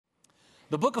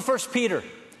The book of 1 Peter.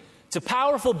 It's a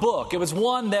powerful book. It was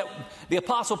one that the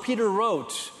Apostle Peter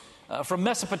wrote from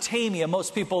Mesopotamia,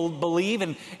 most people believe.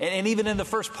 And even in the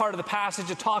first part of the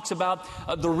passage, it talks about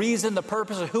the reason, the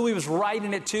purpose of who he was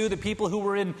writing it to, the people who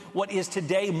were in what is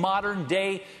today modern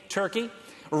day Turkey.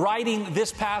 Writing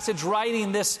this passage,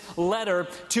 writing this letter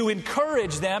to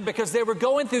encourage them because they were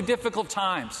going through difficult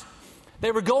times.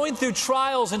 They were going through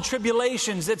trials and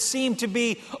tribulations that seemed to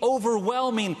be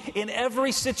overwhelming in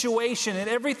every situation and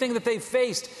everything that they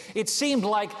faced. It seemed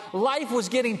like life was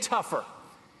getting tougher.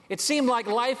 It seemed like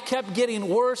life kept getting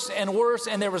worse and worse,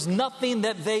 and there was nothing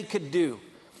that they could do.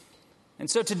 And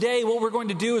so today what we're going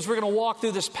to do is we're going to walk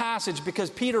through this passage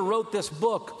because Peter wrote this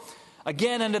book,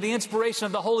 again, under the inspiration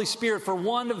of the Holy Spirit for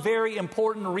one very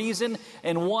important reason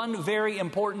and one very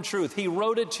important truth. He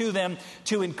wrote it to them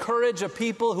to encourage a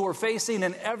people who are facing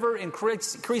an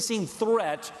ever-increasing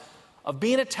threat of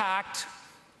being attacked,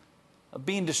 of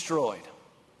being destroyed.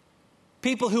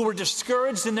 People who were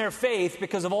discouraged in their faith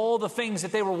because of all the things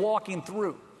that they were walking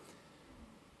through.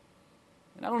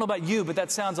 And I don't know about you, but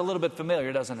that sounds a little bit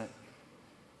familiar, doesn't it?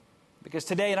 Because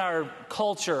today in our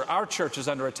culture, our church is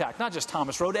under attack. Not just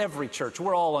Thomas Road, every church.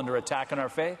 We're all under attack in our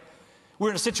faith.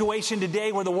 We're in a situation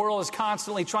today where the world is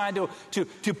constantly trying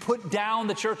to put down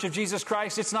the Church of Jesus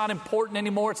Christ. It's not important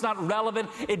anymore. It's not relevant.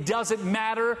 It doesn't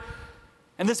matter.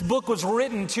 And this book was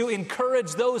written to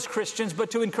encourage those Christians,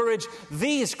 but to encourage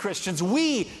these Christians,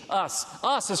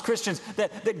 us as Christians,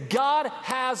 that God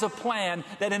has a plan,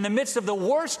 that in the midst of the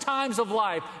worst times of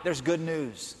life, there's good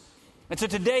news. And so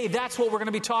today, that's what we're going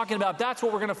to be talking about. That's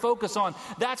what we're going to focus on.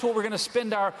 That's what we're going to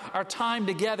spend our time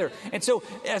together. And so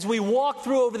as we walk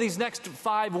through over these next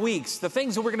 5 weeks, the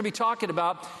things that we're going to be talking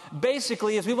about,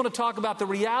 basically, is we want to talk about the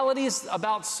realities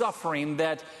about suffering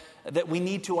that we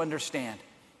need to understand.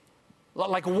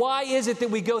 Like, why is it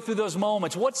that we go through those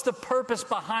moments? What's the purpose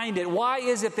behind it? Why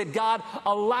is it that God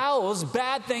allows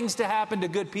bad things to happen to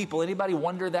good people? Anybody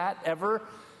wonder that ever?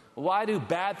 Why do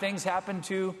bad things happen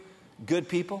to good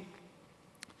people?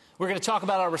 We're going to talk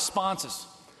about our responses.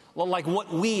 Well, like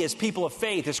what we as people of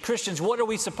faith, as Christians, what are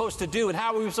we supposed to do and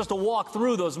how are we supposed to walk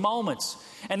through those moments?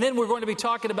 And then we're going to be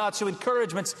talking about some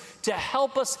encouragements to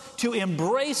help us to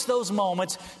embrace those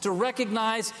moments, to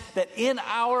recognize that in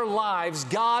our lives,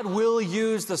 God will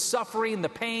use the suffering, the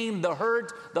pain, the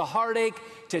hurt, the heartache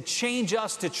to change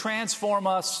us, to transform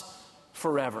us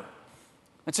forever.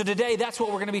 And so today, that's what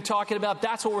we're going to be talking about.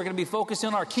 That's what we're going to be focusing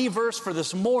on. Our key verse for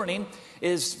this morning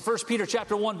is 1 Peter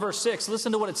chapter 1, verse 6.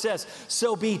 Listen to what it says.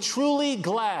 So be truly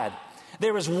glad.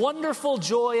 There is wonderful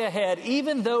joy ahead,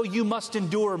 even though you must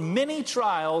endure many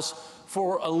trials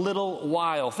for a little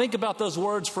while. Think about those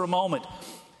words for a moment.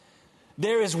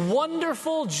 There is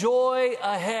wonderful joy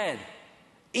ahead,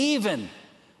 even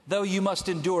though you must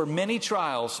endure many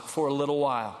trials for a little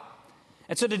while.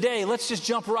 And so today, let's just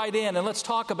jump right in and let's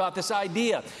talk about this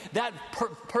idea. That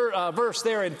verse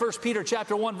there in 1 Peter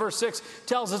chapter 1, verse 6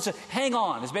 tells us to hang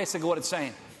on, is basically what it's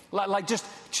saying. Like just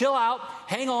chill out,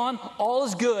 hang on, all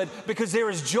is good, because there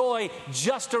is joy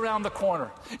just around the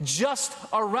corner. Just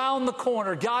around the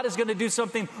corner, God is going to do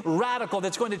something radical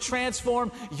that's going to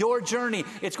transform your journey.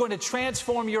 It's going to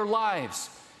transform your lives.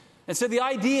 And so the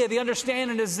idea, the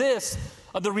understanding is this,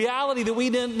 of the reality that we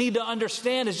need to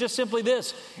understand is just simply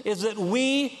this, is that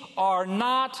we are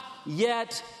not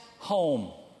yet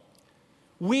home.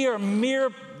 We are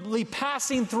merely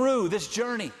passing through this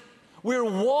journey. We're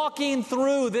walking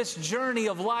through this journey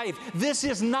of life. This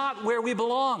is not where we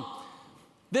belong.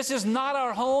 This is not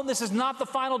our home. This is not the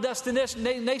final destination.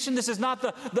 This is not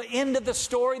the end of the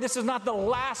story. This is not the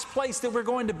last place that we're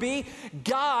going to be.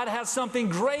 God has something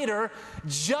greater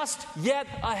just yet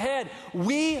ahead.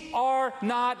 We are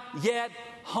not yet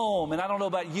home. And I don't know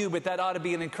about you, but that ought to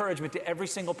be an encouragement to every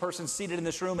single person seated in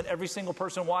this room and every single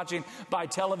person watching by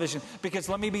television. Because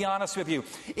let me be honest with you,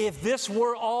 if this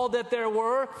were all that there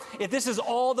were, if this is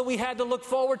all that we had to look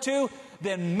forward to,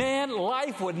 then man,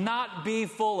 life would not be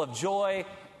full of joy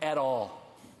at all.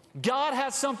 God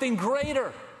has something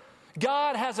greater.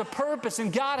 God has a purpose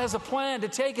and God has a plan to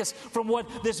take us from what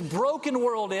this broken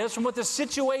world is, from what the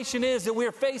situation is that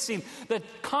we're facing, the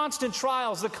constant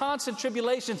trials, the constant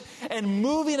tribulations, and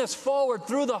moving us forward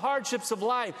through the hardships of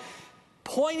life,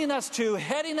 pointing us to,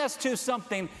 heading us to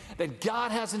something that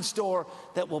God has in store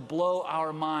that will blow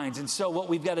our minds. And so what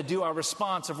we've got to do, our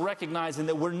response of recognizing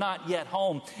that we're not yet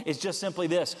home, is just simply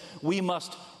this. We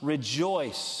must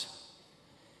rejoice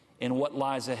in what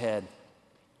lies ahead.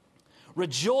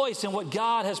 Rejoice in what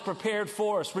God has prepared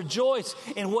for us. Rejoice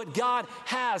in what God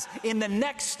has in the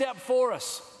next step for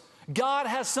us. God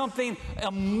has something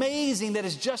amazing that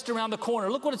is just around the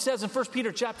corner. Look what it says in 1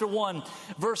 Peter chapter 1,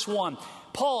 verse 1.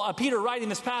 Peter writing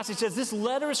this passage says, "This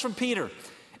letter is from Peter,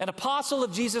 an apostle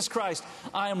of Jesus Christ.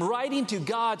 I am writing to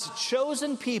God's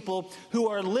chosen people who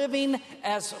are living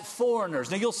as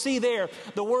foreigners." Now you'll see there,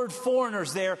 the word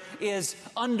foreigners there is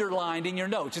underlined in your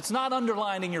notes. It's not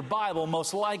underlined in your Bible,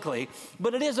 most likely,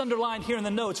 but it is underlined here in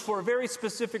the notes for a very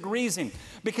specific reason.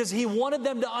 Because he wanted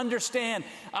them to understand,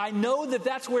 I know that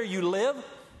that's where you live.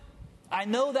 I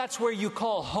know that's where you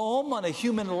call home on a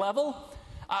human level.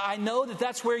 I know that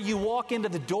that's where you walk into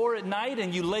the door at night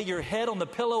and you lay your head on the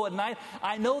pillow at night.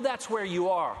 I know that's where you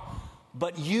are.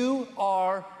 But you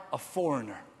are a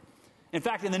foreigner. In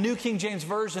fact, in the New King James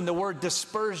Version, the word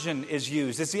dispersion is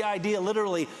used. It's the idea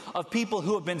literally of people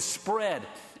who have been spread.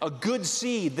 A good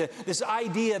seed, this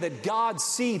idea that God's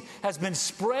seed has been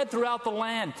spread throughout the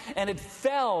land and it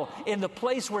fell in the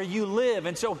place where you live.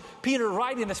 And so Peter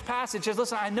writing this passage says,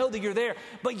 listen, I know that you're there,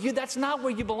 but that's not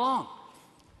where you belong.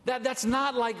 That's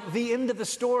not like the end of the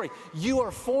story. You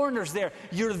are foreigners there.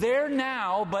 You're there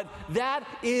now, but that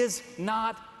is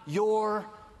not your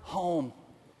home.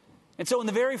 And so in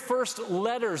the very first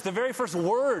letters, the very first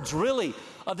words, really,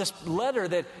 of this letter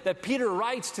that Peter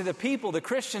writes to the people, the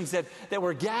Christians that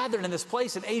were gathered in this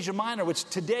place in Asia Minor, which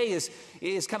today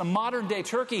is kind of modern-day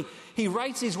Turkey, he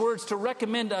writes these words to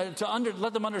recommend,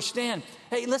 let them understand,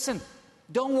 hey, listen,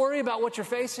 don't worry about what you're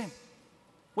facing.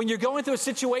 When you're going through a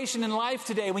situation in life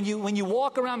today, when you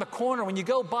walk around the corner, when you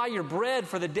go buy your bread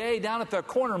for the day down at the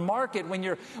corner market, when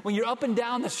you're up and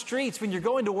down the streets, when you're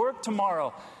going to work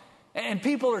tomorrow, and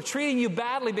people are treating you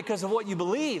badly because of what you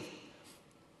believe,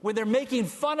 when they're making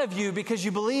fun of you because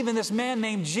you believe in this man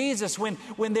named Jesus, when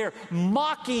they're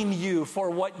mocking you for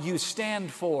what you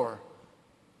stand for,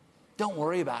 don't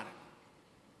worry about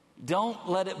it. Don't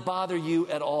let it bother you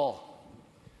at all.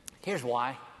 Here's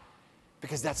why.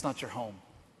 Because that's not your home.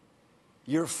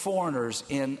 You're foreigners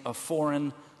in a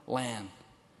foreign land.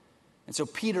 And so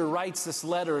Peter writes this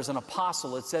letter as an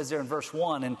apostle. It says there in verse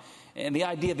 1. And the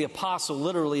idea of the apostle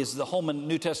literally, is the Holman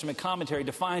New Testament commentary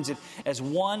defines it as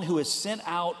one who is sent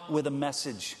out with a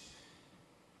message.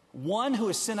 One who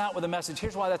is sent out with a message.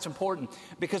 Here's why that's important.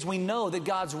 Because we know that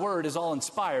God's word is all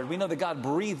inspired. We know that God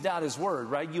breathed out his word,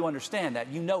 right? You understand that.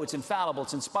 You know it's infallible,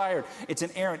 it's inspired, it's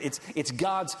inerrant. It's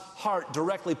God's heart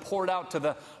directly poured out to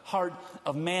the heart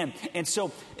of man. And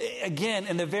so, again,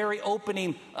 in the very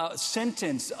opening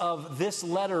sentence of this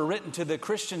letter written to the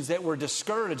Christians that were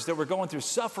discouraged, that were going through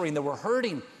suffering, that were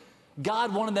hurting,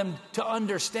 God wanted them to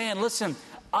understand, listen,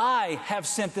 I have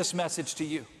sent this message to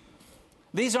you.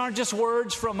 These aren't just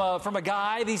words from a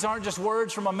guy. These aren't just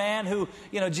words from a man who,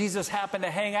 Jesus happened to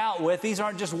hang out with. These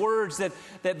aren't just words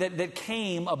that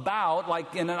came about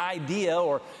like in an idea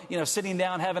or, sitting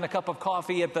down having a cup of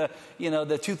coffee at the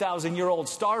 2,000-year-old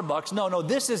Starbucks. No,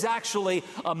 this is actually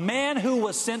a man who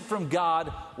was sent from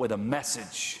God with a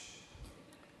message.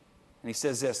 And he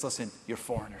says this, listen, you're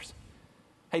foreigners.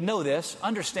 Hey, know this,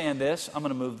 understand this. I'm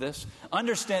going to move this.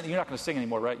 Understand, you're not going to sing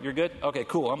anymore, right? You're good? Okay,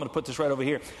 cool. I'm going to put this right over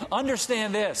here.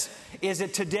 Understand this, is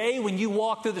that today when you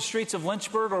walk through the streets of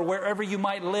Lynchburg or wherever you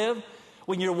might live,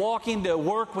 when you're walking to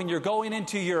work, when you're going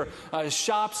into your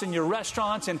shops and your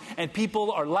restaurants and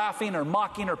people are laughing or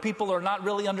mocking or people are not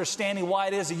really understanding why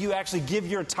it is that you actually give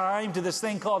your time to this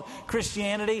thing called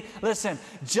Christianity, listen,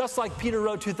 just like Peter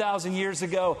wrote 2,000 years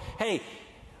ago, hey,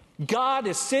 God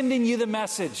is sending you the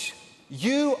message.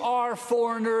 You are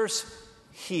foreigners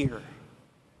here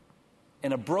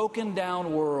in a broken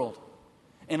down world,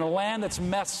 in a land that's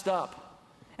messed up,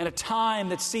 in a time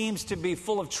that seems to be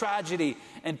full of tragedy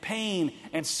and pain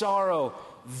and sorrow.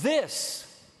 This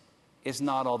is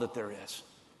not all that there is.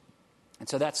 And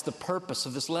so that's the purpose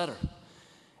of this letter.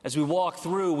 As we walk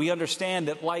through, we understand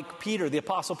that like Peter, the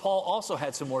Apostle Paul also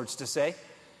had some words to say.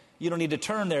 You don't need to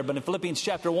turn there, but in Philippians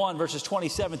chapter 1, verses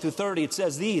 27 through 30, it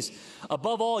says these,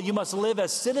 above all, you must live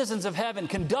as citizens of heaven,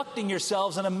 conducting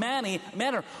yourselves in a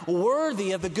manner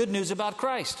worthy of the good news about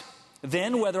Christ.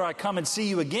 Then, whether I come and see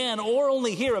you again or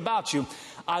only hear about you,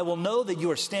 I will know that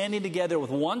you are standing together with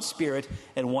one spirit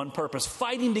and one purpose,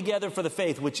 fighting together for the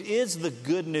faith, which is the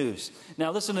good news.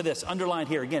 Now, listen to this, underlined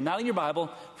here. Again, not in your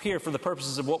Bible, here for the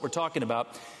purposes of what we're talking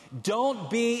about. Don't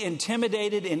be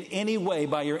intimidated in any way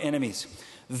by your enemies.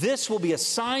 This will be a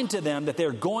sign to them that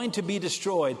they're going to be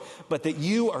destroyed, but that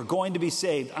you are going to be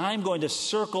saved. I'm going to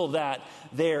circle that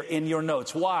there in your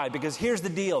notes. Why? Because here's the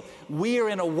deal. We are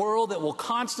in a world that will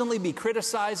constantly be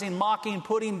criticizing, mocking,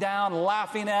 putting down,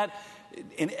 laughing at,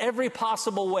 in every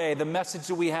possible way, the message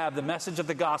that we have, the message of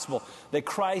the gospel, that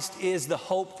Christ is the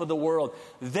hope for the world.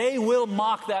 They will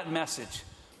mock that message.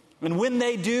 And when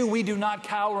they do, we do not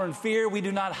cower in fear. We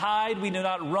do not hide. We do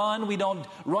not run. We don't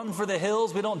run for the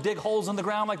hills. We don't dig holes in the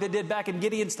ground like they did back in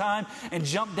Gideon's time and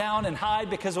jump down and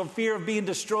hide because of fear of being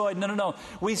destroyed. No.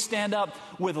 We stand up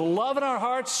with love in our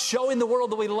hearts, showing the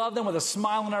world that we love them with a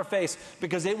smile on our face,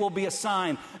 because it will be a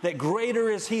sign that greater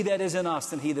is He that is in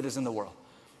us than he that is in the world.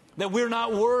 That we're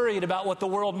not worried about what the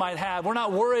world might have. We're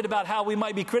not worried about how we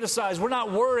might be criticized. We're not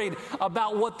worried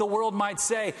about what the world might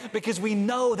say, because we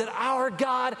know that our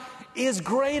God is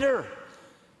greater.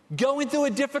 Going through a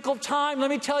difficult time, let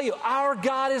me tell you, our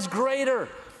God is greater.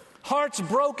 Hearts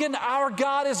broken, our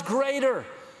God is greater.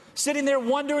 Sitting there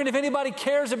wondering if anybody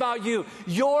cares about you.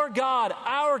 Your God,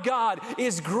 our God,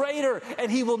 is greater,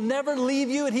 and He will never leave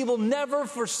you, and He will never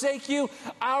forsake you.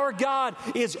 Our God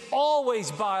is always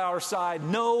by our side,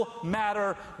 no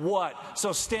matter what.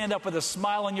 So stand up with a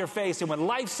smile on your face, and when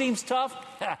life seems tough,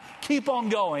 keep on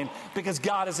going, because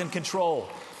God is in control.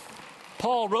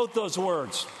 Paul wrote those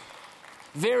words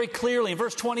very clearly in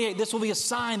verse 28. This will be a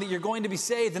sign that you're going to be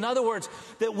saved. In other words,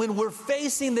 that when we're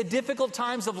facing the difficult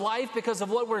times of life because of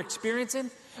what we're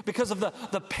experiencing, because of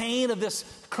the pain of this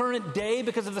current day,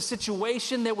 because of the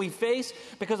situation that we face,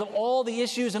 because of all the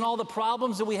issues and all the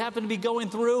problems that we happen to be going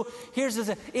through,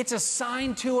 it's a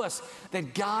sign to us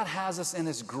that God has us in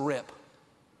His grip. Have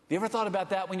you ever thought about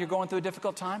that when you're going through a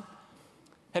difficult time?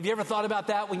 Have you ever thought about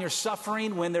that when you're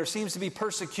suffering, when there seems to be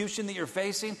persecution that you're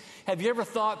facing? Have you ever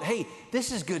thought, hey,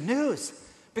 this is good news,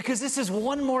 because this is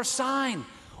one more sign,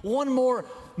 one more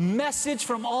message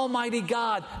from Almighty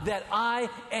God that I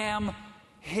am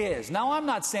His. Now, I'm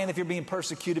not saying if you're being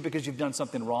persecuted because you've done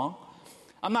something wrong.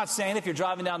 I'm not saying if you're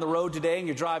driving down the road today and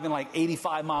you're driving like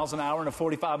 85 miles an hour in a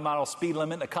 45-mile speed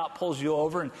limit and a cop pulls you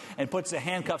over and puts the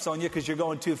handcuffs on you because you're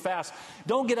going too fast.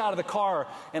 Don't get out of the car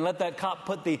and let that cop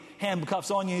put the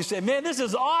handcuffs on you and you say, man, this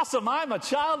is awesome. I'm a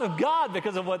child of God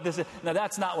because of what this is. Now,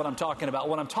 that's not what I'm talking about.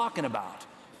 What I'm talking about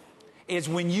is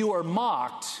when you are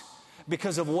mocked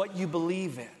because of what you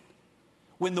believe in.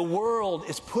 When the world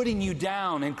is putting you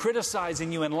down and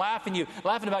criticizing you and laughing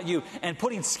about you and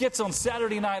putting skits on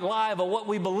Saturday Night Live of what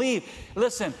we believe.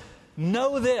 Listen,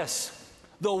 know this.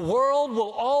 The world will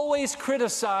always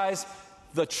criticize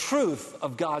the truth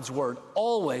of God's Word.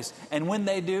 Always. And when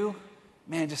they do,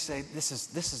 man, just say, this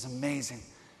is amazing.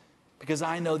 Because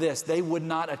I know this. They would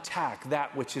not attack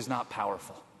that which is not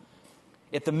powerful.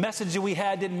 If the message that we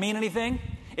had didn't mean anything,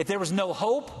 if there was no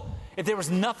hope, if there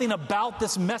was nothing about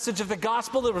this message of the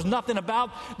gospel, there was nothing about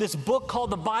this book called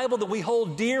the Bible that we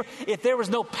hold dear, if there was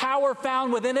no power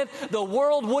found within it, the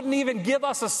world wouldn't even give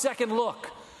us a second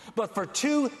look. But for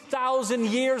 2,000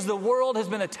 years, the world has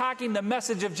been attacking the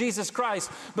message of Jesus Christ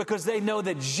because they know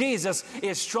that Jesus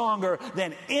is stronger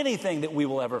than anything that we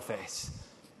will ever face.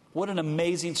 What an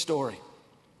amazing story.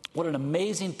 What an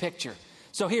amazing picture.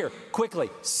 So here, quickly,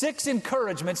 6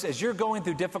 encouragements as you're going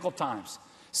through difficult times.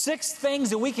 6 things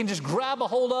that we can just grab a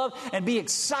hold of and be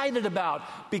excited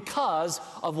about because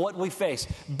of what we face.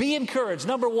 Be encouraged.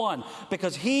 Number 1,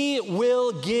 because He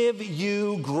will give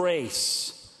you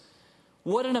grace.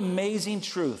 What an amazing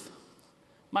truth.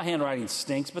 My handwriting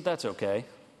stinks, but that's okay.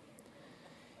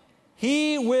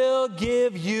 He will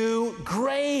give you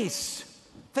grace.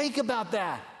 Think about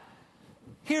that.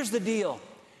 Here's the deal.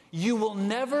 You will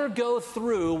never go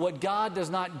through what God does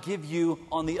not give you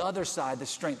on the other side the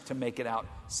strength to make it out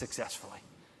successfully.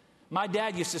 My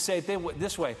dad used to say it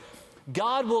this way: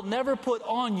 God will never put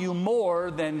on you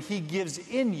more than He gives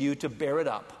in you to bear it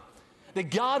up. That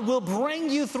God will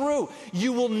bring you through.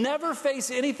 You will never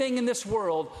face anything in this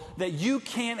world that you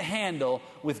can't handle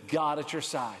with God at your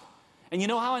side. And you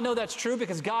know how I know that's true?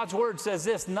 Because God's Word says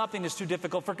this: nothing is too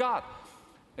difficult for God.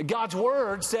 God's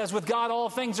Word says with God all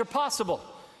things are possible.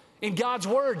 In God's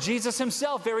Word, Jesus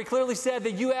Himself very clearly said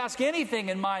that you ask anything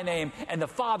in my name and the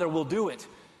Father will do it.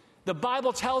 The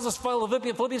Bible tells us,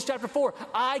 Philippians chapter 4,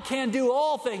 I can do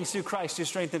all things through Christ who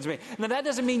strengthens me. Now that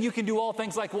doesn't mean you can do all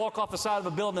things like walk off the side of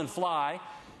a building and fly.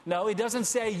 No, it doesn't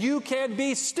say you can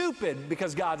be stupid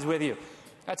because God's with you.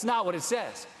 That's not what it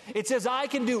says. It says I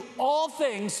can do all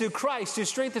things through Christ who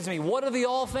strengthens me. What are the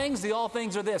all things? The all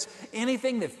things are this: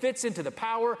 anything that fits into the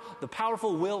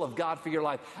powerful will of God for your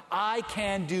life. I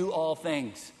can do all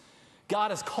things. God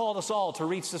has called us all to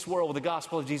reach this world with the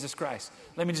gospel of Jesus Christ.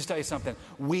 Let me just tell you something.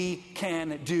 We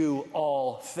can do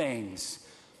all things.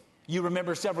 You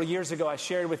remember several years ago I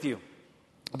shared with you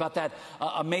about that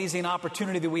amazing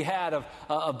opportunity that we had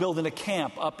of building a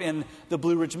camp up in the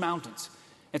Blue Ridge Mountains.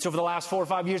 And so for the last 4 or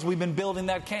 5 years, we've been building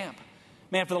that camp.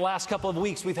 Man, for the last couple of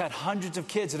weeks, we've had hundreds of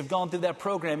kids that have gone through that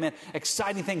program. Man,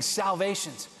 exciting things,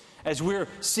 salvations. As we're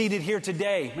seated here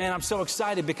today, man, I'm so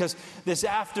excited because this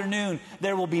afternoon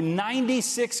there will be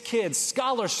 96 kids,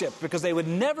 scholarships, because they would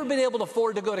never been able to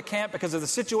afford to go to camp because of the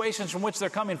situations from which they're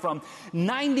coming from.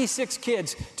 96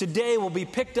 kids today will be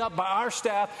picked up by our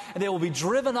staff, and they will be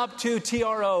driven up to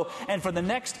TRO, and for the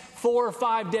next 4 or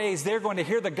 5 days, they're going to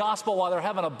hear the gospel while they're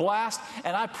having a blast.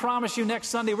 And I promise you, next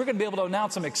Sunday, we're going to be able to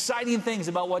announce some exciting things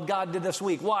about what God did this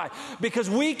week. Why? Because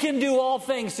we can do all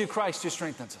things through Christ who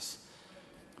strengthens us.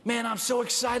 Man, I'm so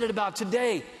excited about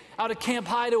today out at Camp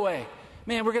Hideaway.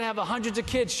 Man, we're going to have hundreds of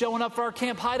kids showing up for our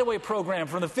Camp Hideaway program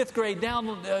from the 5th grade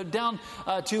down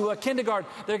to kindergarten.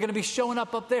 They're going to be showing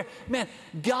up there. Man,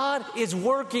 God is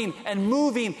working and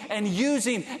moving and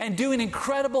using and doing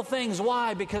incredible things.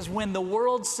 Why? Because when the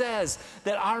world says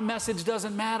that our message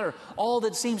doesn't matter, all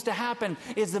that seems to happen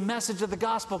is the message of the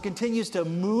gospel continues to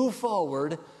move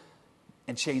forward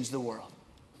and change the world.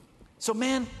 So,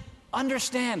 man,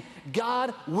 understand,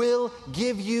 God will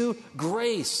give you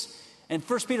grace. And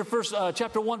 1 Peter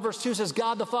chapter 1, verse 2 says,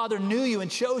 God the Father knew you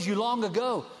and chose you long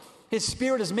ago. His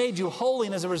Spirit has made you holy,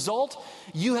 and as a result,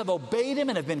 you have obeyed Him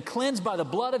and have been cleansed by the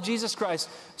blood of Jesus Christ.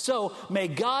 So may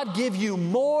God give you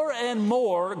more and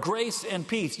more grace and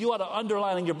peace. You ought to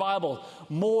underline in your Bible,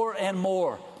 more and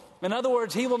more. In other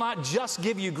words, He will not just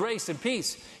give you grace and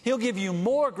peace. He'll give you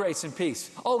more grace and peace.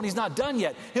 Oh, and He's not done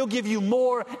yet. He'll give you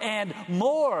more and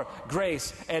more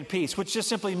grace and peace, which just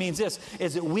simply means this,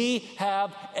 is that we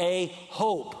have a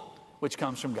hope which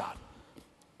comes from God.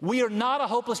 We are not a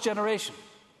hopeless generation.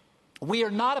 We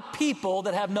are not a people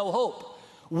that have no hope.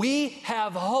 We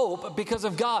have hope because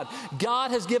of God.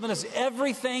 God has given us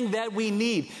everything that we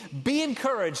need. Be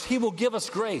encouraged. He will give us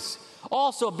grace.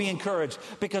 Also be encouraged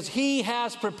because He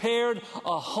has prepared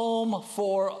a home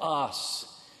for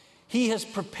us. He has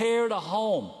prepared a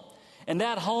home. And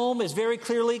that home is very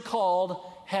clearly called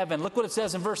heaven. Look what it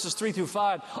says in verses 3 through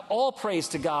 5. All praise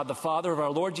to God, the Father of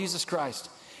our Lord Jesus Christ.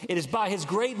 It is by His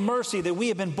great mercy that we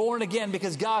have been born again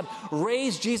because God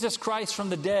raised Jesus Christ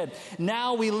from the dead.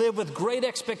 Now we live with great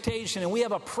expectation and we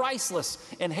have a priceless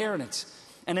inheritance.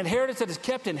 An inheritance that is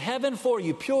kept in heaven for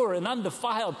you, pure and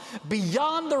undefiled,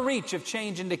 beyond the reach of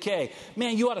change and decay.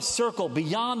 Man, you ought to circle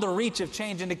beyond the reach of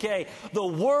change and decay. The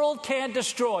world can't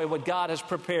destroy what God has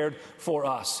prepared for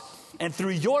us. And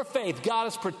through your faith, God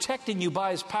is protecting you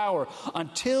by His power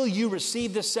until you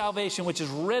receive this salvation, which is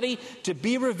ready to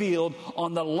be revealed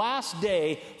on the last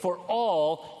day for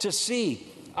all to see.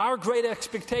 Our great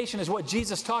expectation is what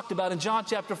Jesus talked about in John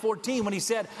chapter 14 when He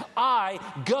said, I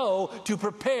go to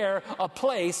prepare a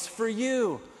place for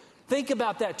you. Think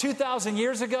about that. 2,000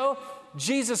 years ago,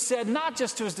 Jesus said not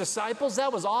just to His disciples,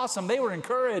 that was awesome, they were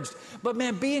encouraged, but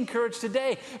man, be encouraged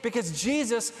today because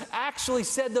Jesus actually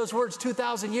said those words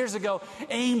 2,000 years ago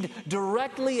aimed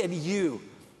directly at you.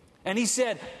 And He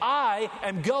said, I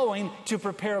am going to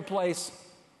prepare a place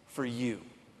for you.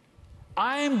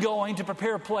 I am going to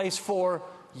prepare a place for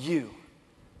you.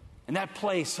 And that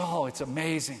place, oh, it's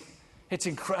amazing. It's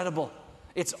incredible.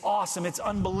 It's awesome. It's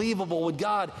unbelievable what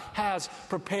God has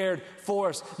prepared for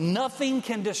us. Nothing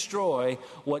can destroy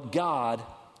what God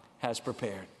has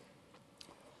prepared.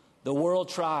 The world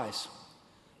tries.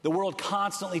 The world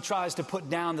constantly tries to put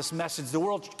down this message. The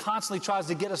world constantly tries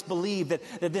to get us to believe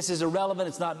that this is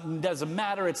irrelevant, it doesn't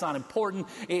matter, it's not important,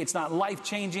 it's not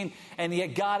life-changing, and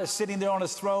yet God is sitting there on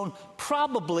His throne,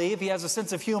 probably, if He has a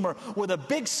sense of humor, with a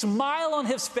big smile on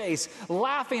His face,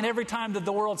 laughing every time that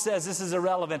the world says this is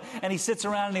irrelevant, and He sits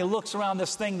around and He looks around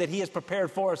this thing that He has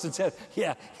prepared for us and says,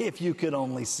 yeah, if you could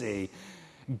only see.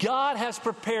 God has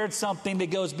prepared something that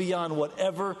goes beyond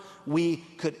whatever we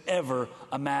could ever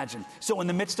imagine. So in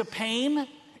the midst of pain,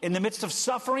 in the midst of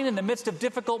suffering, in the midst of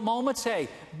difficult moments, hey,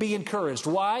 be encouraged.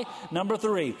 Why? Number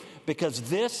 3, because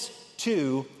this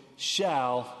too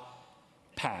shall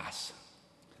pass.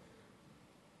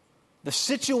 The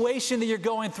situation that you're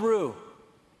going through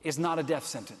is not a death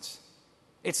sentence.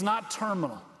 It's not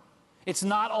terminal. It's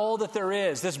not all that there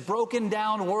is. This broken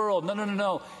down world,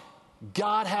 no.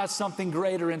 God has something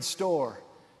greater in store.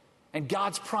 And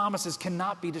God's promises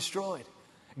cannot be destroyed.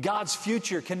 God's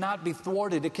future cannot be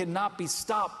thwarted. It cannot be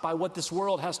stopped by what this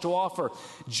world has to offer.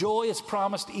 Joy is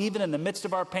promised even in the midst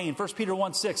of our pain. 1 Peter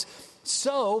 1:6.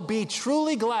 So be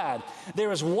truly glad.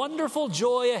 There is wonderful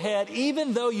joy ahead,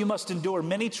 even though you must endure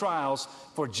many trials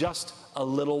for just a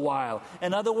little while.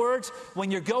 In other words, when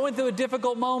you're going through a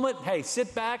difficult moment, hey,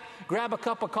 sit back, grab a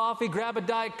cup of coffee, grab a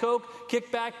Diet Coke,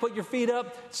 kick back, put your feet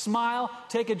up, smile,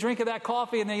 take a drink of that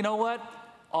coffee, and then you know what?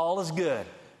 All is good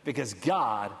because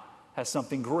God has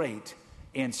something great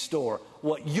in store.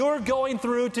 What you're going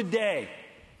through today,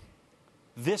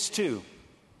 this too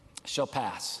shall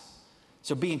pass.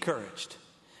 So be encouraged.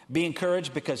 Be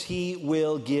encouraged because he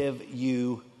will give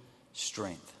you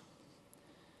strength.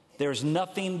 There's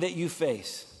nothing that you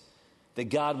face that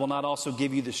God will not also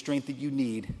give you the strength that you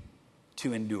need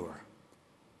to endure.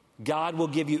 God will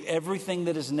give you everything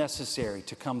that is necessary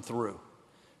to come through.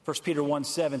 1 Peter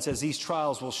 1:7 says, these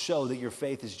trials will show that your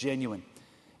faith is genuine.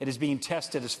 It is being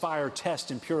tested as fire tests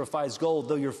and purifies gold,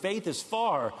 though your faith is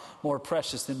far more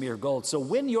precious than mere gold. So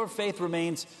when your faith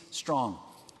remains strong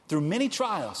through many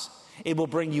trials, it will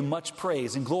bring you much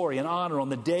praise and glory and honor on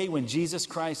the day when Jesus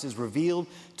Christ is revealed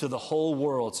to the whole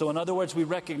world. So in other words, we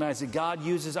recognize that God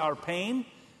uses our pain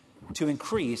to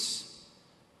increase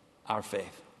our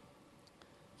faith.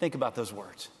 Think about those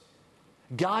words.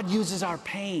 God uses our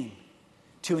pain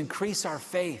to increase our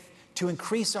faith, to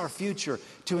increase our future,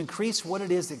 to increase what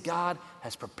it is that God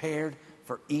has prepared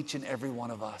for each and every one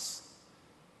of us.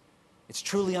 It's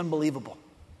truly unbelievable.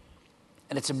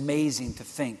 And it's amazing to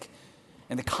think,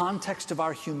 in the context of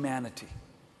our humanity,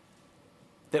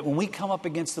 that when we come up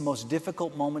against the most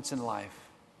difficult moments in life,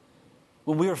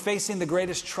 when we are facing the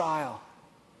greatest trial,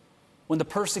 when the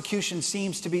persecution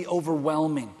seems to be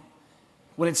overwhelming,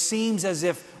 when it seems as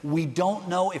if we don't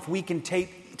know if we can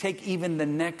take even the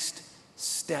next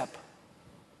step,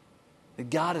 that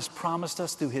God has promised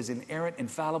us through his inerrant,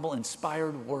 infallible,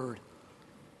 inspired word,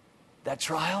 that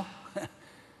trial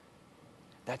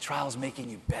is making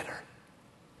you better.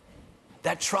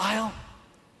 That trial,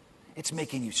 it's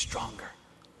making you stronger.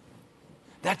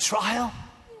 That trial,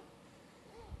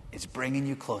 it's bringing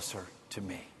you closer to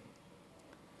me.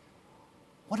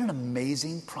 What an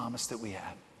amazing promise that we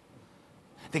have.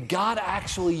 That God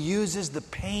actually uses the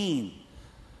pain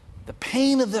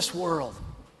of this world,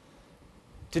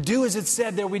 to do as it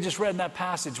said there, we just read in that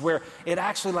passage, where it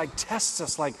actually like tests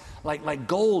us like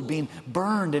gold being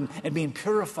burned and being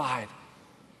purified,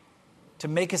 to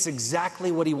make us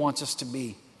exactly what he wants us to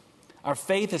be. Our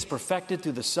faith is perfected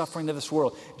through the suffering of this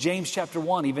world. James chapter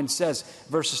 1 even says,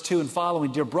 verses 2 and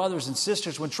following, dear brothers and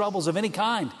sisters, when troubles of any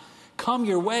kind come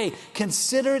your way,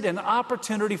 consider it an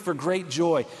opportunity for great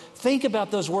joy. Think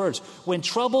about those words. When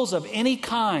troubles of any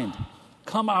kind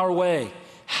come our way,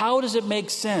 how does it make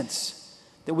sense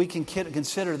that we can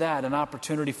consider that an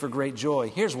opportunity for great joy?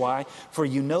 Here's why. For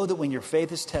you know that when your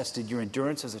faith is tested, your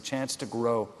endurance has a chance to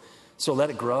grow. So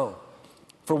let it grow.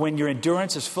 For when your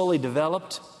endurance is fully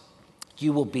developed,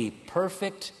 you will be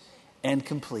perfect and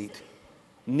complete,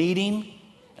 needing,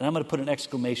 and I'm going to put an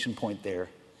exclamation point there.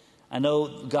 I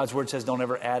know God's word says don't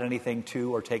ever add anything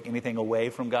to or take anything away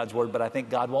from God's word, but I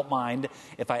think God won't mind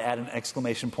if I add an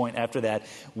exclamation point after that.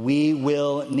 We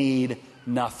will need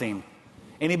nothing.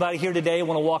 Anybody here today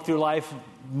want to walk through life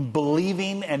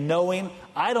believing and knowing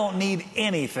I don't need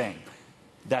anything?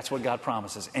 That's what God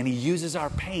promises. And he uses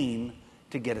our pain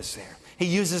to get us there. He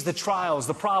uses the trials,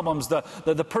 the problems,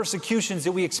 the persecutions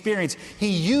that we experience. He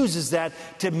uses that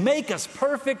to make us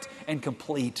perfect and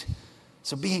complete.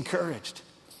 So be encouraged.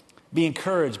 Be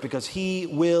encouraged because he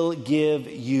will give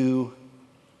you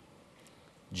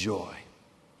joy.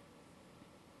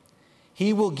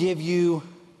 He will give you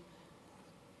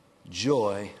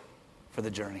joy for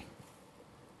the journey.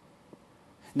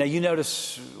 Now you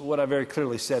notice what I very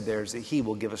clearly said there is that he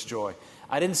will give us joy.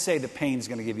 I didn't say the pain's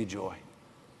going to give you joy.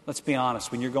 Let's be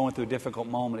honest, when you're going through a difficult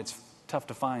moment, it's tough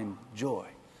to find joy.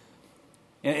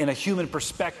 In a human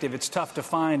perspective, it's tough to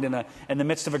find in the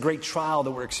midst of a great trial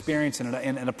that we're experiencing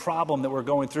and a problem that we're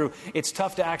going through. It's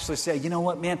tough to actually say, you know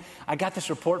what, man, I got this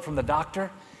report from the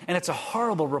doctor, and it's a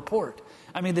horrible report.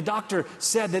 I mean, the doctor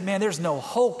said that, man, there's no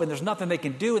hope and there's nothing they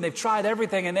can do, and they've tried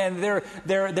everything, and then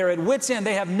they're at wit's end.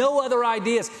 They have no other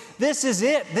ideas. This is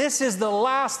it. This is the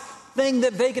last thing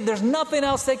that they can. There's nothing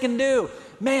else they can do.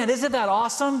 Man, isn't that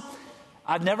awesome?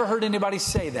 I've never heard anybody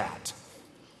say that.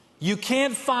 You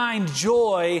can't find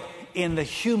joy in the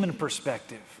human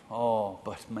perspective. Oh,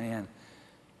 but man,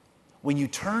 when you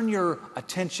turn your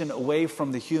attention away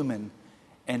from the human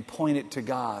and point it to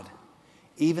God,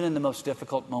 even in the most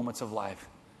difficult moments of life,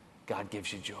 God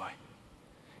gives you joy.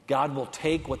 God will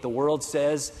take what the world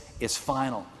says is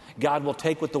final. God will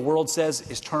take what the world says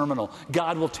is terminal.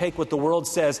 God will take what the world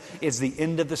says is the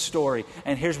end of the story.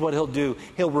 And here's what he'll do.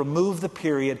 He'll remove the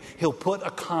period. He'll put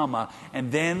a comma,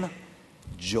 and then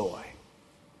joy.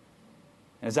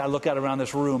 As I look out around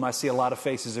this room, I see a lot of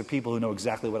faces of people who know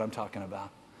exactly what I'm talking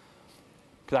about.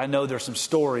 Because I know there's some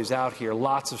stories out here,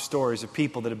 lots of stories of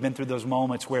people that have been through those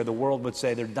moments where the world would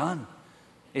say they're done.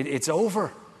 It's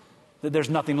over. That there's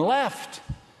nothing left,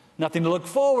 nothing to look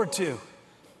forward to.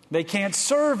 They can't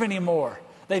serve anymore.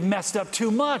 They've messed up too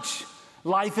much.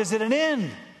 Life is at an end.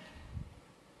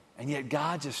 And yet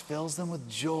God just fills them with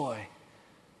joy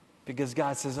because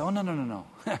God says, oh, no.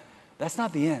 That's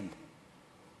not the end.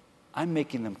 I'm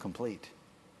making them complete.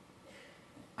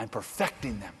 I'm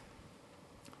perfecting them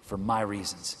for my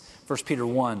reasons. 1 Peter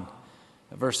 1,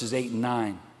 verses 8 and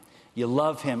 9. You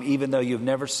love him even though you've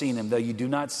never seen him. Though you do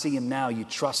not see him now, you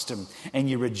trust him. And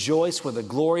you rejoice with a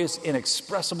glorious,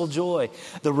 inexpressible joy.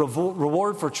 The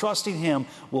reward for trusting him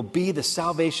will be the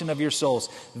salvation of your souls.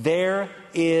 There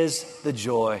is the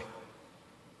joy.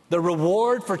 The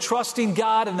reward for trusting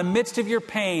God in the midst of your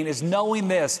pain is knowing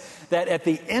this, that at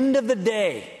the end of the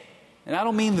day, and I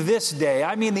don't mean this day,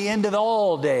 I mean the end of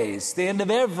all days, the end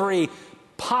of every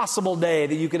possible day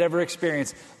that you could ever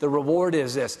experience, the reward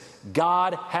is this: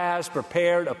 God has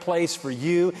prepared a place for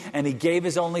you, and he gave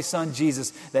his only son,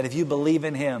 Jesus, that if you believe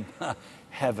in him,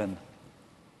 heaven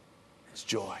is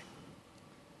joy.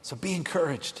 So be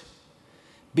encouraged.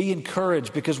 Be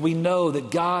encouraged, because we know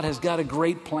that God has got a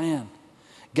great plan.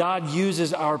 God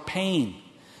uses our pain,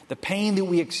 the pain that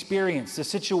we experience, the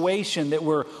situation that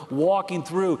we're walking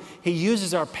through. He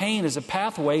uses our pain as a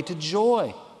pathway to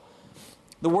joy.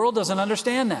 The world doesn't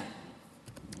understand that.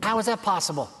 How is that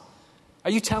possible?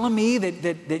 Are you telling me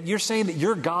that you're saying that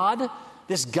your God,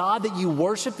 this God that you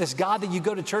worship, this God that you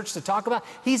go to church to talk about,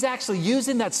 he's actually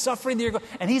using that suffering that you're going,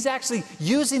 and he's actually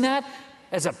using that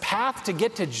as a path to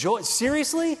get to joy?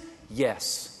 Seriously?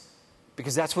 Yes.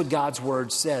 Because that's what God's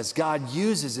word says. God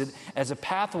uses it as a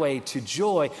pathway to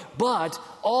joy, but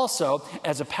also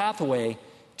as a pathway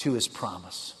to his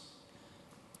promise.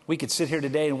 We could sit here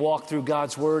today and walk through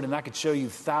God's word, and I could show you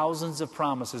thousands of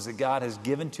promises that God has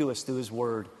given to us through his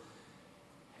word.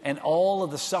 And all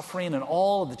of the suffering and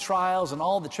all of the trials and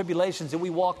all the tribulations that we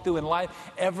walk through in life,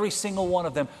 every single one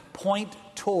of them point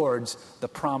towards the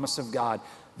promise of God.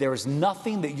 There is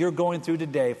nothing that you're going through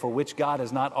today for which God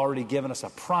has not already given us a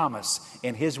promise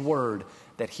in his word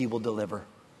that he will deliver.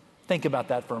 Think about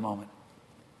that for a moment.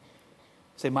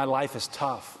 Say, my life is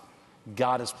tough.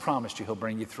 God has promised you he'll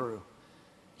bring you through.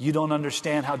 You don't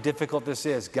understand how difficult this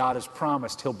is. God has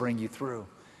promised he'll bring you through.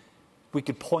 We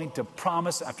could point to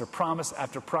promise after promise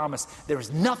after promise. There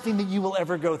is nothing that you will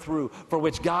ever go through for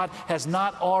which God has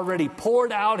not already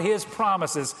poured out his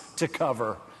promises to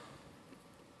cover.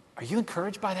 Are you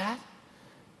encouraged by that?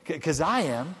 Because I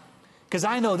am. Because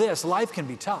I know this: life can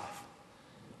be tough.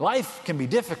 Life can be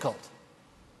difficult.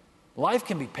 Life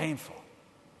can be painful.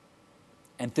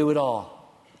 And through it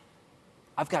all,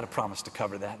 I've got a promise to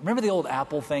cover that. Remember the old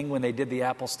Apple thing when they did the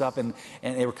Apple stuff and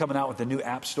they were coming out with the new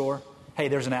App Store? Hey,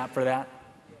 there's an app for that.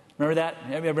 Remember that?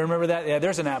 Remember that? Yeah,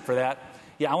 there's an app for that.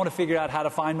 Yeah, I want to figure out how to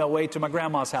find my way to my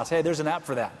grandma's house. Hey, there's an app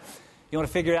for that. You want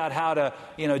to figure out how to,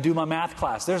 do my math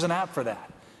class. There's an app for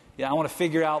that. Yeah, I want to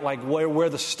figure out like where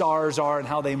the stars are and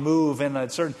how they move, and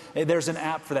there's an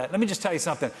app for that. Let me just tell you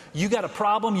something. You got a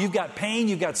problem, you've got pain,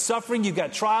 you've got suffering, you've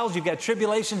got trials, you've got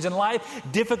tribulations in life,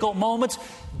 difficult moments,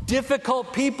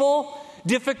 difficult people,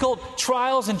 difficult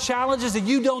trials and challenges that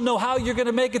you don't know how you're going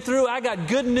to make it through. I got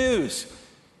good news.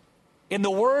 In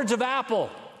the words of Apple,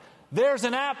 there's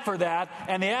an app for that,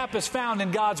 and the app is found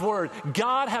in God's word.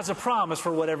 God has a promise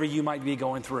for whatever you might be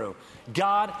going through.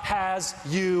 God has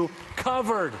you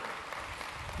covered.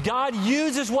 God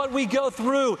uses what we go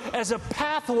through as a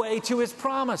pathway to his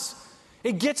promise.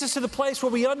 It gets us to the place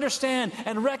where we understand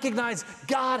and recognize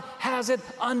God has it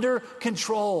under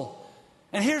control.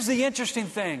 And here's the interesting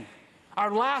thing.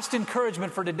 Our last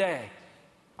encouragement for today.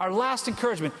 Our last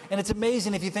encouragement, and it's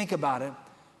amazing if you think about it.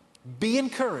 Be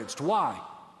encouraged. Why?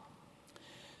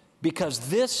 Because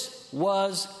this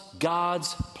was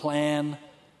God's plan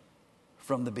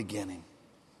from the beginning.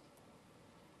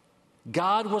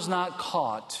 God was not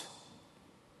caught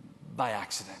by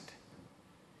accident.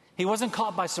 He wasn't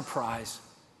caught by surprise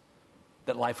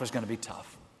that life was going to be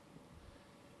tough.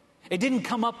 It didn't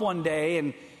come up one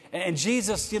day and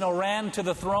Jesus, ran to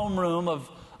the throne room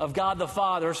of God the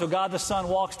Father. So God the Son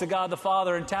walks to God the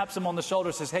Father and taps him on the shoulder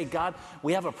and says, hey, God,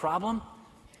 we have a problem.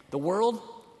 The world,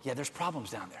 there's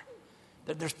problems down there.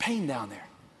 There's pain down there.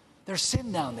 There's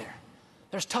sin down there.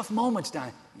 There's tough moments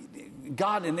down there.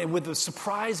 God, and with a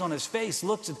surprise on his face,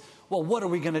 looks at, well, what are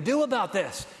we going to do about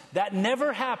this? That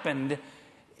never happened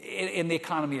in the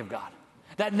economy of God.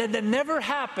 That never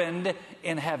happened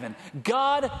in heaven.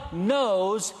 God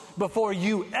knows before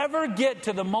you ever get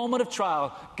to the moment of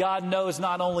trial, God knows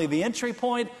not only the entry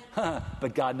point,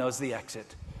 but God knows the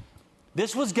exit.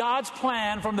 This was God's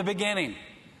plan from the beginning.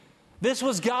 This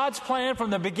was God's plan from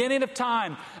the beginning of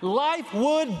time. Life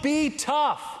would be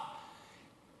tough.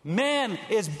 Man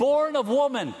is born of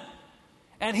woman.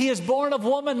 And he is born of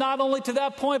woman not only to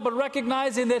that point, but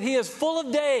recognizing that he is full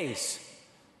of days,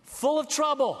 full of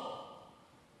trouble,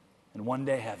 and one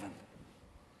day heaven.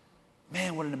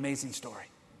 Man, what an amazing story.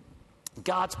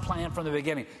 God's plan from the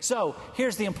beginning. So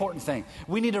here's the important thing.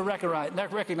 We need to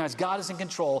recognize God is in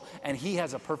control, and He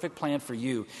has a perfect plan for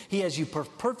you. He has you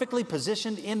perfectly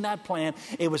positioned in that plan.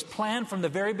 It was planned from the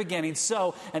very beginning.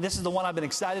 So, and this is the one I've been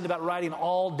excited about writing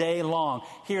all day long.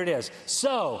 Here it is.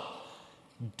 So,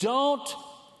 don't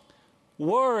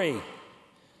worry.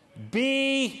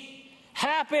 Be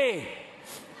happy.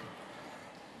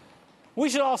 We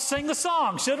should all sing the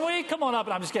song, shouldn't we? Come on up.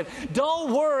 I'm just kidding.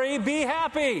 Don't worry. Be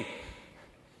happy.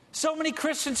 So many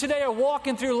Christians today are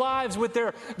walking through lives with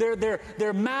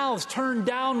their mouths turned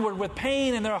downward with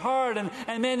pain in their heart. And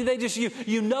man, they just,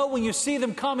 you know when you see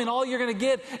them coming, all you're going to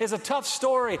get is a tough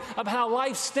story of how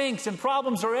life stinks and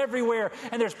problems are everywhere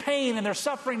and there's pain and there's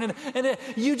suffering. And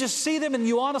you just see them and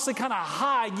you honestly kind of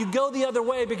hide. You go the other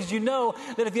way because you know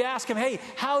that if you ask them, hey,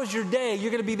 how's your day?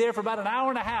 You're going to be there for about an hour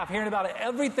and a half hearing about it.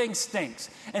 Everything stinks.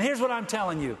 And here's what I'm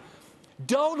telling you.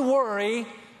 Don't worry.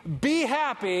 Be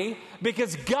happy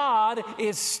because God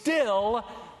is still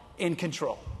in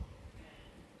control.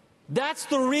 That's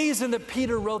the reason that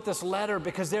Peter wrote this letter,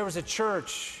 because there was a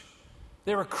church.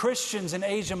 There were Christians in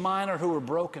Asia Minor who were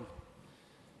broken.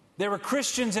 There were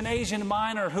Christians in Asia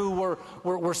Minor who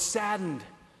were saddened,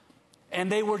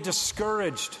 and they were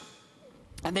discouraged,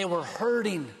 and they were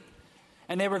hurting,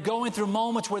 and they were going through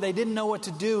moments where they didn't know what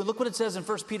to do. Look what it says in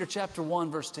 1 Peter chapter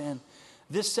 1, verse 10.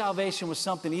 This salvation was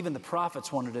something even the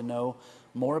prophets wanted to know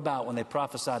more about when they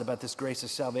prophesied about this grace of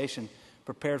salvation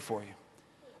prepared for you.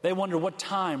 They wondered what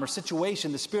time or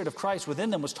situation the Spirit of Christ within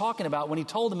them was talking about when He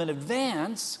told them in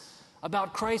advance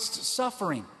about Christ's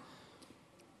suffering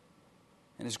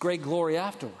and His great glory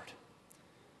afterward.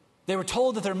 They were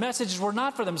told that their messages were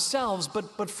not for themselves,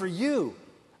 but for you.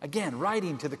 Again,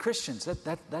 writing to the Christians,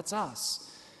 that's us.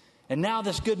 And now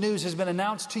this good news has been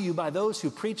announced to you by those who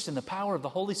preached in the power of the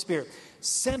Holy Spirit,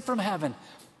 sent from heaven.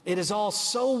 It is all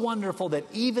so wonderful that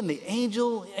even the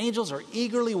angels are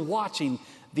eagerly watching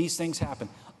these things happen.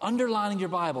 Underlining your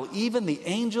Bible, even the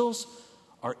angels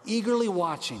are eagerly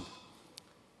watching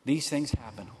these things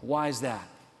happen. Why is that?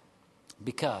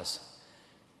 Because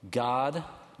God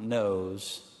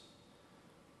knows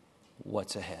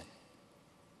what's ahead.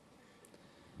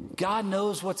 God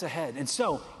knows what's ahead. And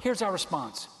so, here's our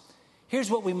response. Here's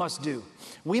what we must do.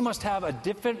 We must have a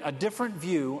different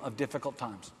view of difficult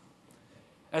times.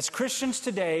 As Christians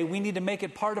today, we need to make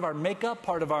it part of our makeup,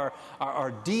 part of our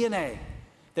DNA,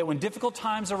 that when difficult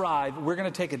times arrive, we're going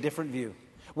to take a different view.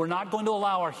 We're not going to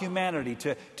allow our humanity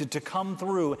to come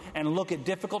through and look at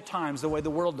difficult times the way the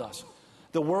world does.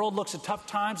 The world looks at tough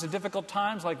times and difficult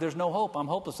times like there's no hope. I'm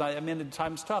hopeless. I mean, the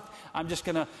time's tough. I'm just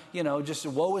going to, just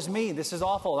woe is me. This is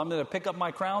awful. I'm going to pick up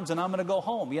my crowns and I'm going to go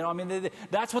home.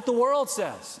 That's what the world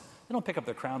says. They don't pick up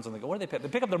their crowns and they go, what do they pick? They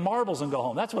pick up their marbles and go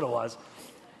home. That's what it was.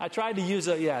 I tried to use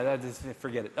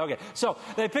forget it. Okay, so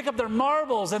they pick up their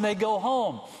marbles and they go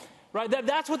home. Right?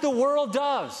 That's what the world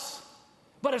does.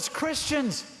 But as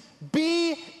Christians,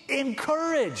 be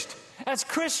encouraged. As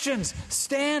Christians,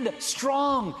 stand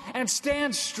strong and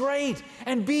stand straight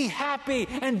and be happy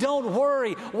and don't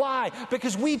worry. Why?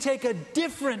 Because we take a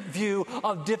different view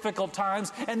of difficult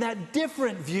times, and that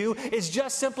different view is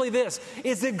just simply this,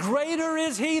 is that greater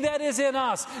is He that is in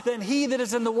us than he that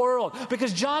is in the world.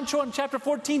 Because John chapter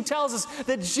 14 tells us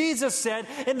that Jesus said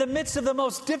in the midst of the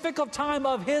most difficult time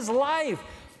of His life,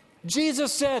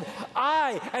 Jesus said,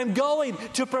 I am going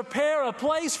to prepare a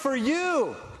place for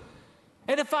you.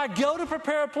 And if I go to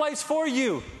prepare a place for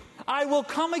you, I will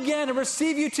come again and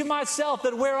receive you to myself,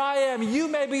 that where I am, you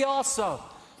may be also.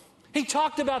 He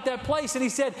talked about that place and He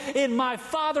said, in my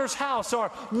Father's house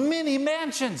are many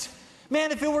mansions.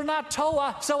 Man, if it were not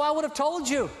so I would have told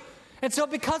you. And so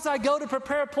because I go to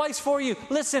prepare a place for you,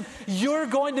 listen, you're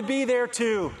going to be there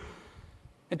too.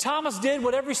 And Thomas did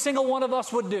what every single one of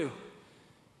us would do.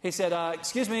 He said,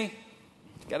 excuse me,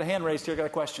 got a hand raised here, got a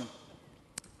question.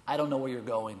 I don't know where you're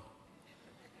going.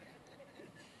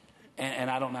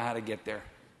 And I don't know how to get there.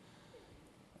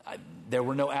 There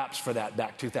were no apps for that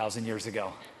back 2,000 years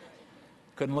ago.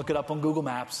 Couldn't look it up on Google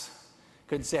Maps.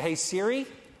 Couldn't say, hey, Siri,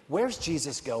 where's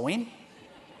Jesus going?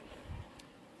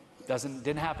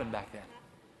 Didn't happen back then.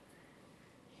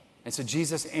 And so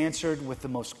Jesus answered with the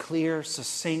most clear,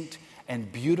 succinct,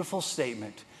 and beautiful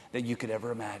statement that you could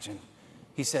ever imagine.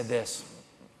 He said this,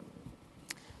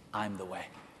 I'm the way.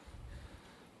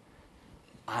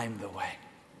 I'm the way.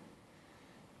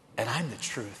 And I'm the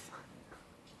truth.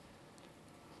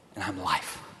 And I'm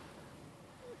life.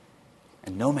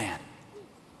 And no man,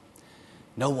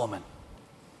 no woman,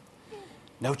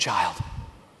 no child,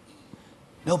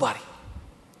 nobody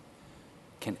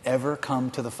can ever come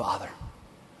to the Father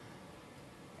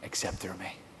except through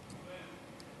me.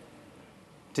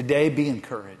 Today, be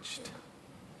encouraged.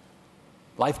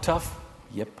 Life tough?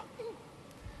 Yep.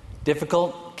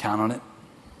 Difficult? Count on it.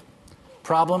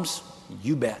 Problems?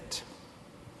 You bet.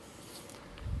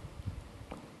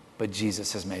 But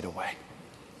Jesus has made a way.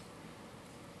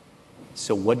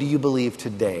 So what do you believe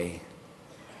today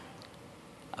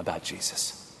about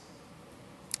Jesus?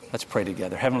 Let's pray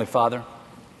together. Heavenly Father,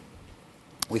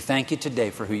 we thank you today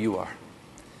for who you are.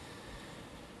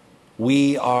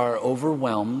 We are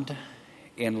overwhelmed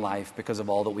in life because of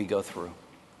all that we go through.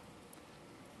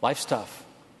 Life's tough.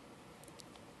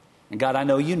 And God, I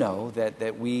know you know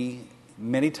that we,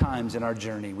 many times in our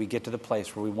journey, we get to the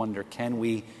place where we wonder, can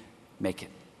we make it?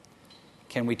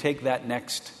 Can we take that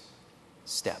next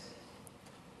step?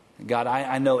 God,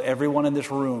 I know everyone in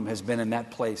this room has been in that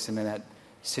place and in that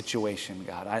situation,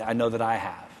 God. I know that I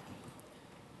have.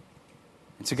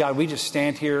 And so, God, we just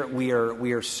stand here. We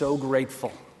are so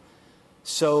grateful,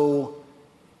 so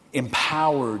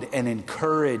empowered and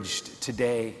encouraged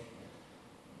today,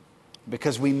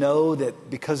 because we know that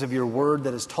because of your word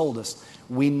that has told us,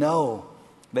 we know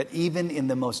that even in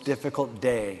the most difficult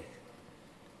day,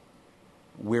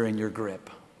 we're in your grip.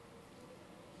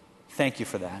 Thank you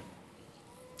for that.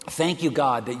 Thank you,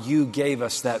 God, that you gave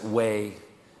us that way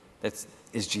that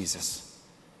is Jesus.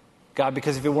 God,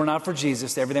 because if it were not for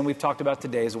Jesus, everything we've talked about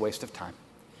today is a waste of time.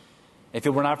 If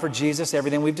it were not for Jesus,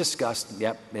 everything we've discussed,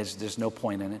 there's no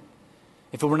point in it.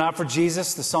 If it were not for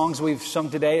Jesus, the songs we've sung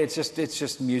today, it's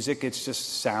just music, it's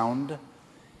just sound.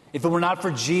 If it were not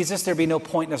for Jesus, there'd be no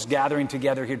point in us gathering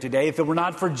together here today. If it were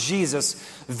not for Jesus,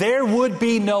 there would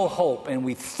be no hope. And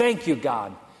we thank you,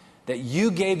 God, that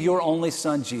you gave your only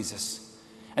Son, Jesus,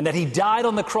 and that he died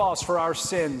on the cross for our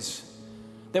sins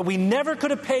that we never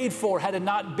could have paid for had it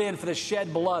not been for the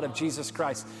shed blood of Jesus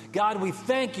Christ. God, we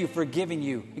thank you for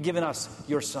giving us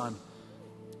your Son.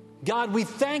 God, we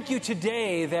thank you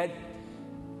today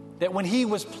that when he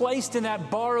was placed in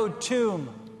that borrowed tomb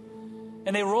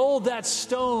and they rolled that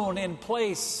stone in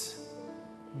place,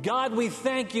 God, we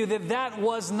thank you that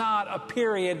was not a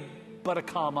period but a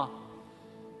comma.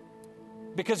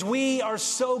 Because we are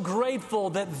so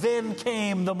grateful that then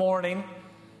came the morning,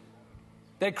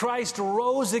 that Christ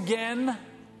rose again,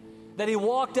 that he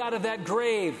walked out of that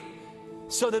grave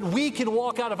so that we can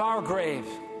walk out of our grave,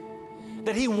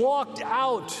 that he walked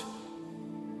out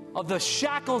of the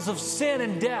shackles of sin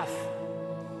and death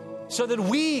so that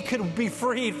we could be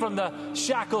freed from the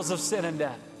shackles of sin and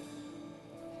death.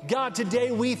 God, today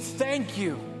we thank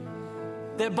you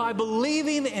that by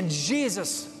believing in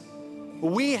Jesus,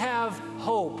 we have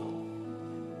hope.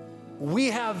 We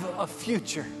have a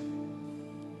future.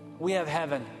 We have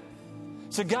heaven.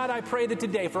 So God, I pray that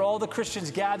today, for all the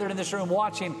Christians gathered in this room,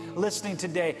 watching, listening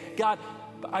today, God,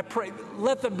 I pray,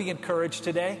 let them be encouraged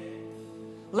today.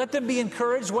 Let them be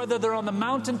encouraged, whether they're on the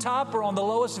mountaintop or on the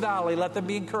lowest valley. Let them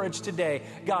be encouraged today,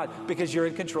 God, because you're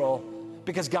in control.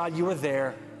 Because, God, you are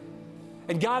there.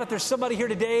 And God, if there's somebody here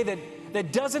today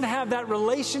that doesn't have that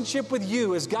relationship with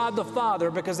you as God the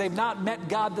Father because they've not met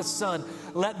God the Son,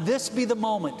 let this be the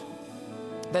moment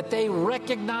that they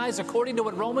recognize, according to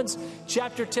what Romans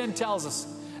chapter 10 tells us,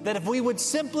 that if we would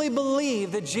simply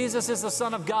believe that Jesus is the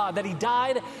Son of God, that he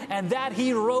died and that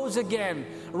he rose again,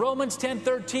 Romans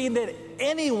 10:13, that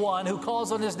anyone who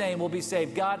calls on his name will be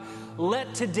saved. God,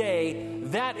 let today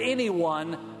that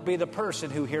anyone be the person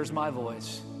who hears my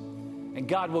voice. And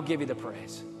God will give you the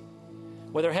praise.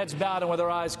 With our heads bowed and with our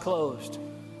eyes closed.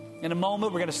 In a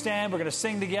moment, we're going to stand, we're going to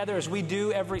sing together as we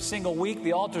do every single week.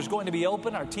 The altar is going to be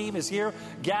open. Our team is here,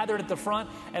 gathered at the front.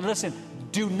 And listen,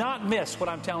 do not miss what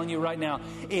I'm telling you right now.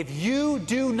 If you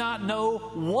do not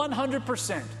know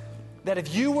 100% that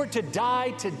if you were to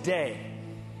die today,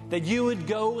 that you would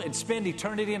go and spend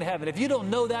eternity in heaven. If you don't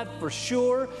know that for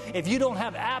sure, if you don't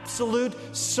have absolute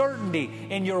certainty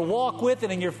in your walk with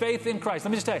and in your faith in Christ, let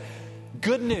me just tell you,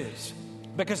 good news.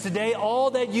 Because today,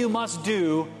 all that you must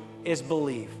do is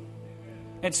believe.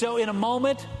 And so in a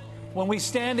moment, when we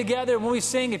stand together and when we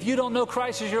sing, if you don't know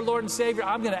Christ as your Lord and Savior,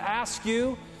 I'm going to ask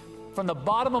you from the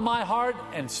bottom of my heart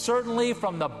and certainly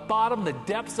from the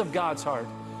depths of God's heart,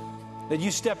 that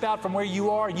you step out from where you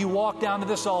are, you walk down to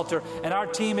this altar, and our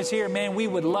team is here. Man, we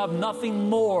would love nothing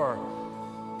more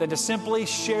than to simply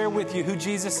share with you who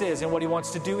Jesus is and what he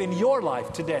wants to do in your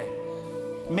life today.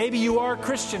 Maybe you are a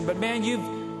Christian, but man,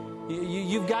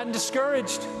 you've gotten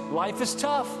discouraged. Life is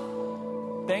tough.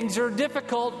 Things are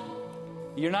difficult.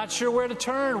 You're not sure where to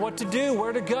turn, what to do,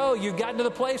 where to go. You've gotten to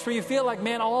the place where you feel like,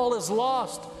 man, all is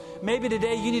lost. Maybe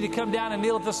today you need to come down and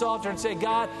kneel at this altar and say,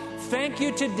 God, thank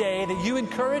you today that you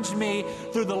encouraged me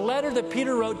through the letter that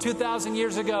Peter wrote 2,000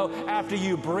 years ago after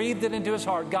you breathed it into his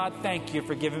heart. God, thank you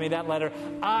for giving me that letter.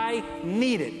 I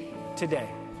need it today.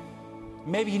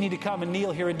 maybe you need to come and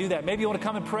kneel here and do that. Maybe you want to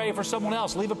come and pray for someone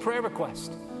else. Leave a prayer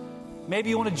request. Maybe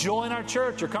you want to join our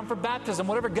church or come for baptism.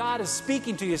 Whatever God is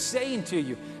speaking to you, saying to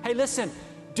you. Hey, listen,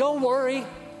 don't worry.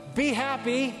 Be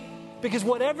happy, because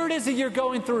whatever it is that you're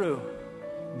going through,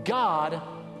 God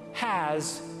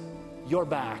has your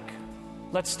back.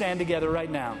 Let's stand together right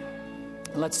now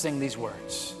and let's sing these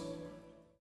words.